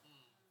him.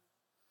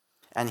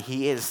 And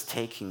he is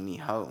taking me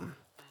home,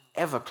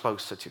 ever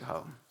closer to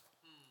home.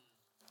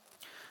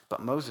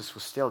 But Moses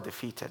was still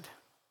defeated.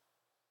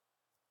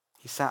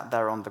 He sat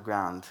there on the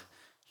ground.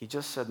 He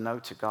just said no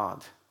to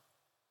God.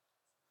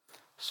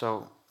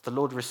 So the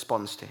Lord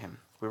responds to him.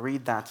 We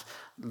read that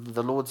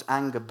the Lord's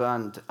anger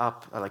burned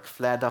up,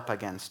 flared up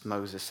against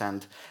Moses,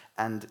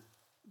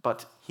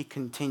 but he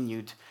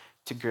continued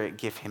to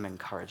give him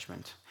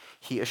encouragement.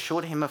 He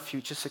assured him of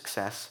future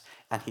success,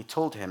 and he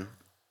told him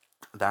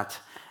that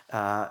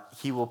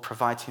he will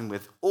provide him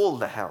with all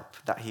the help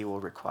that he will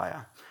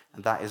require,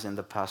 and that is in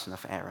the person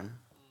of Aaron.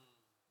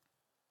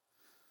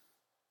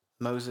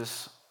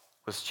 Moses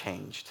was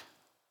changed.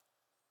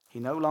 He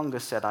no longer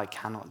said, I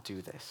cannot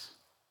do this.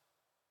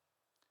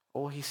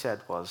 All he said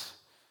was,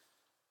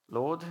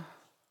 Lord,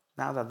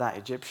 now that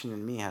Egyptian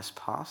in me has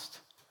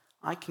passed,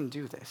 I can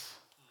do this,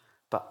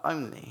 but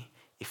only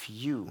if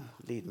you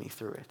lead me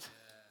through it.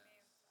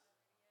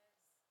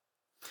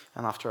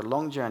 And after a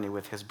long journey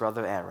with his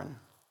brother Aaron,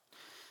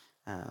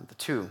 the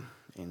two,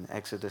 in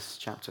Exodus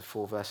chapter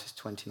 4, verses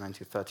 29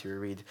 to 30, we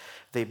read,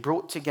 they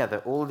brought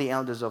together all the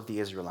elders of the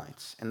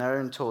Israelites, and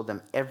Aaron told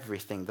them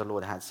everything the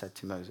Lord had said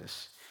to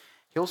Moses.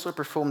 He also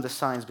performed the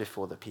signs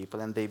before the people,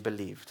 and they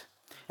believed.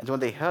 And when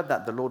they heard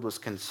that the Lord was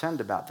concerned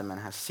about them and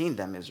has seen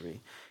their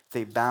misery,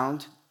 they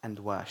bowed and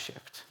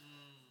worshipped.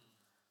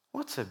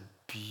 What a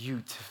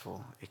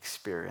beautiful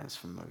experience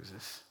for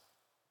Moses.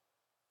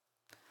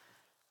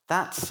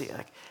 That's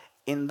it.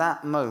 In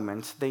that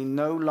moment, they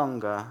no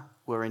longer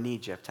were in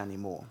Egypt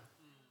anymore.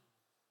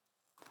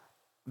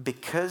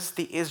 Because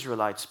the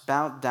Israelites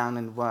bowed down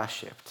and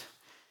worshipped,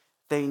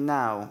 they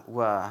now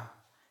were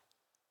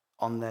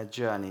on their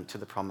journey to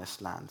the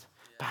promised land.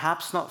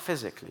 Perhaps not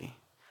physically,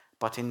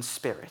 but in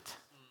spirit.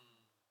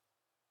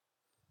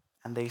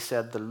 And they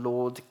said, the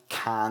Lord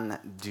can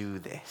do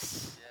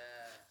this.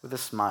 With a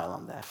smile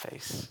on their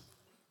face.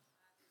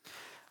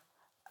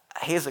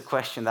 Here's a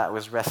question that I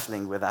was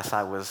wrestling with as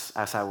I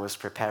was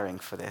preparing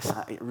for this.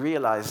 I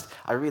realized,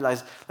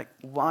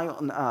 why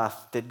on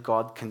earth did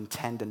God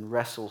contend and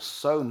wrestle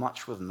so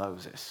much with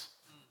Moses?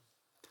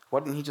 Why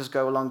didn't he just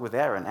go along with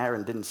Aaron?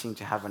 Aaron didn't seem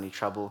to have any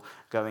trouble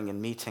going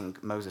and meeting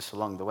Moses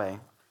along the way.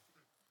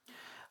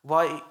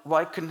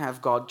 Why couldn't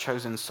have God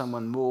chosen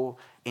someone more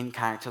in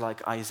character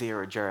like Isaiah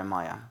or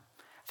Jeremiah?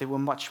 They were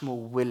much more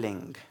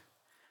willing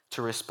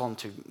to respond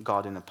to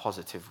God in a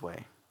positive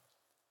way.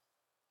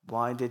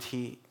 Why did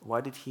he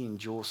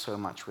endure so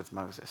much with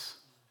Moses?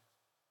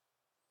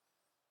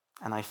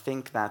 And I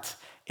think that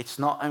it's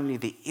not only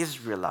the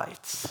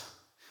Israelites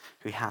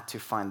who had to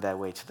find their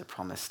way to the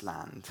promised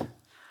land,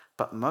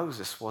 but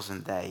Moses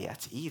wasn't there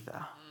yet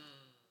either.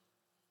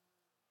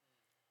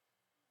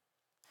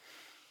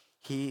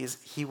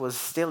 He was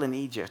still in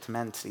Egypt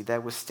mentally.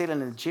 There was still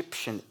an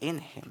Egyptian in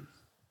him.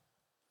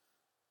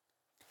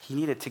 He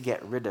needed to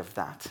get rid of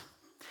that.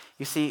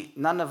 You see,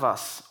 none of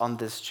us on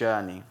this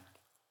journey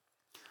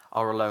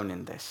are alone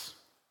in this.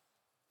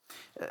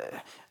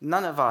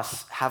 None of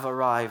us have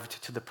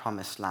arrived to the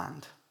promised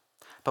land.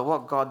 But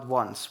what God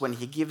wants, when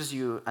he gives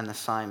you an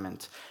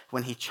assignment,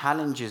 when he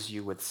challenges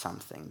you with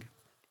something,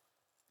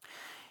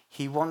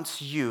 he wants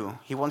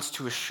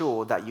to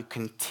assure that you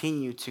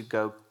continue to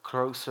go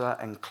closer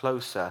and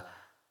closer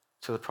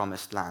to the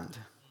promised land.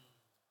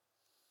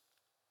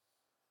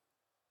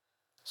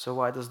 So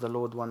why does the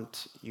Lord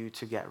want you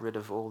to get rid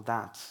of all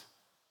that?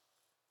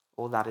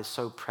 All that is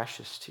so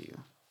precious to you.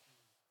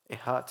 It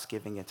hurts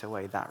giving it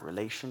away, that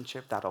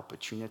relationship, that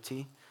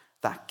opportunity,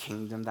 that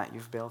kingdom that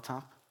you've built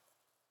up.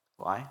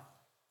 Why?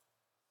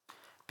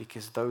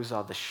 Because those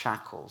are the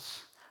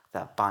shackles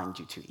that bind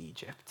you to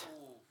Egypt.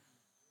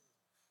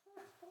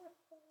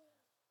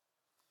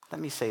 Let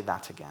me say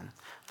that again.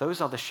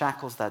 Those are the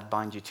shackles that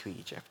bind you to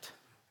Egypt.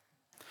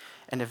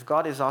 And if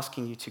God is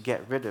asking you to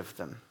get rid of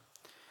them,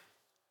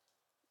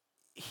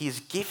 he's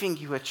giving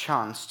you a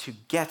chance to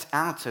get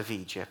out of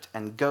Egypt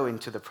and go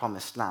into the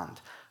promised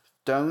land.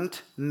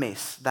 Don't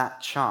miss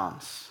that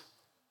chance.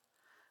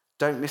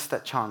 Don't miss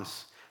that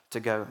chance to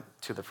go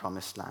to the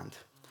promised land.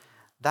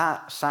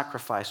 That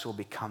sacrifice will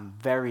become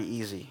very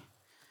easy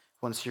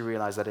once you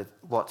realize that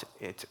what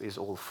it is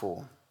all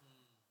for.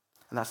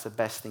 And that's the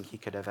best thing he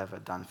could have ever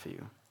done for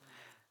you.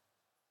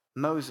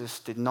 Moses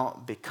did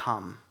not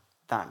become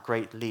that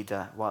great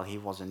leader while he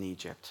was in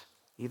Egypt,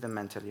 either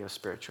mentally or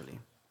spiritually.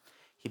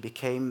 He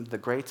became the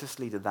greatest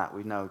leader that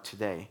we know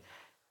today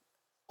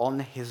on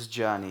his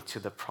journey to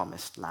the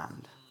promised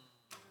land.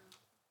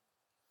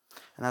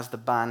 And as the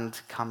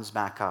band comes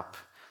back up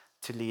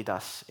to lead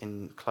us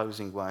in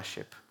closing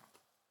worship,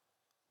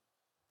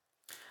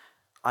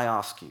 I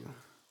ask you,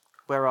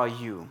 where are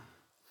you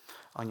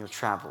on your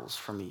travels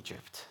from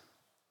Egypt?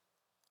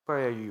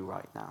 Where are you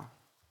right now?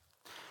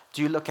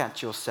 Do you look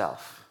at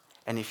yourself?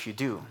 And if you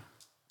do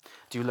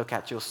you look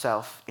at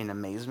yourself in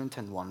amazement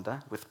and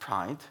wonder, with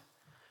pride?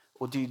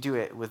 Or do you do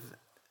it with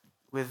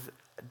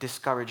a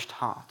discouraged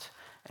heart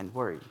and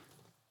worry?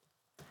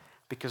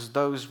 Because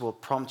those will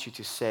prompt you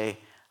to say,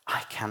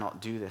 I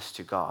cannot do this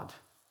to God.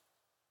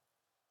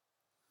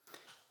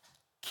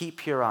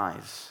 Keep your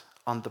eyes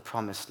on the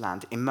promised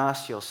land.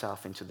 Immerse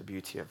yourself into the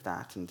beauty of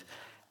that. And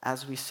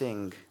as we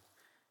sing,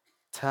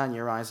 turn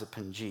your eyes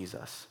upon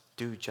Jesus.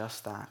 Do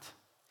just that.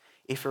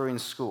 If you're in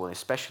school,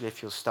 especially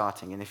if you're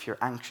starting, and if you're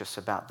anxious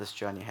about this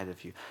journey ahead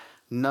of you,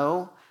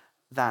 know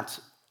that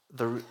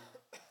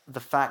the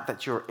fact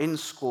that you're in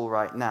school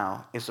right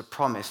now is a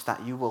promise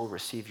that you will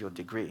receive your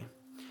degree.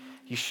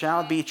 You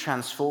shall be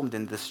transformed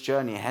in this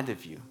journey ahead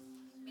of you.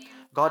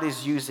 God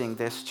is using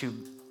this to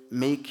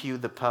make you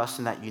the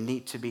person that you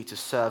need to be to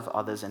serve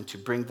others and to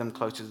bring them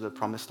closer to the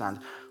promised land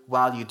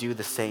while you do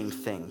the same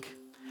thing.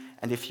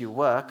 And if you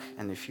work,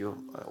 and if you're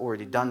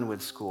already done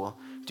with school,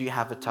 do you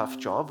have a tough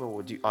job,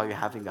 or are you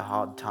having a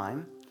hard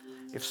time?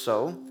 If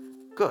so,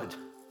 good.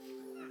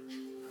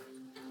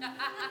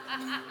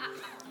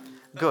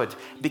 Good,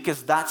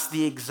 because that's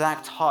the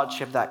exact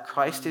hardship that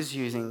Christ is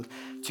using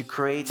to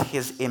create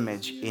his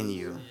image in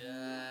you.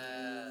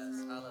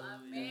 Yes.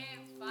 Hallelujah.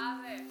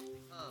 Father.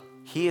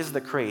 He is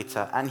the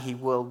creator, and he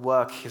will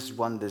work his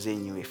wonders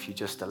in you if you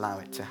just allow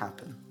it to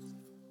happen.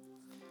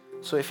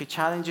 So if he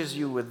challenges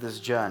you with this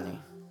journey,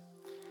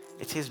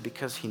 it is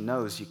because he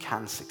knows you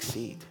can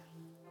succeed.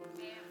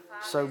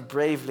 So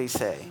bravely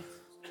say,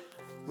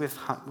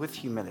 with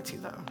humility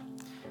though,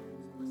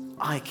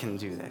 I can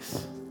do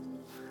this,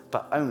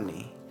 but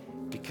only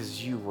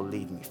because you will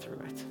lead me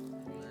through it.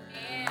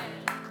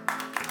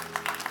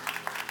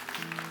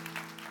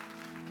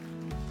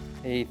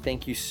 Hey,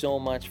 thank you so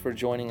much for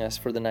joining us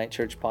for the Night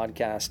Church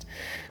podcast.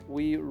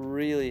 We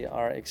really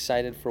are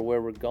excited for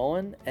where we're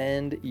going,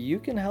 and you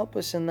can help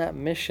us in that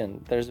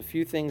mission. There's a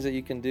few things that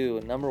you can do.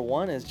 Number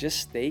one is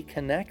just stay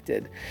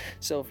connected.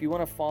 So if you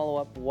want to follow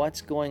up what's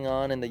going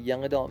on in the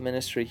young adult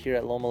ministry here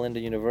at Loma Linda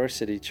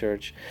University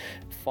Church,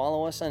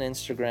 follow us on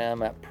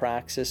Instagram at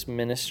Praxis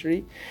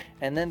Ministry.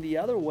 And then the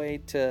other way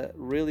to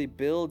really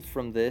build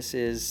from this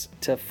is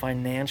to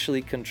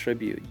financially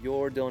contribute.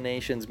 Your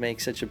donations make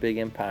such a big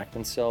impact.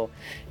 And so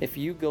if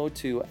you go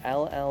to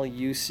lluc.org/give,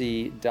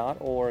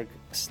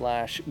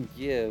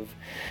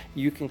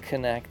 you can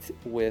connect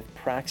with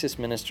Praxis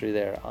Ministry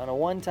there. On a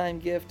one-time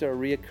gift or a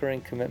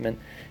reoccurring commitment,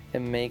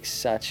 it makes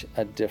such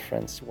a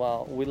difference.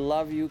 Well, we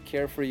love you,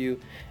 care for you,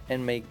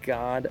 and may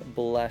God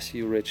bless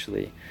you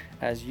richly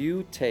as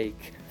you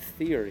take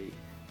theory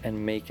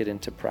and make it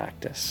into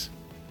practice.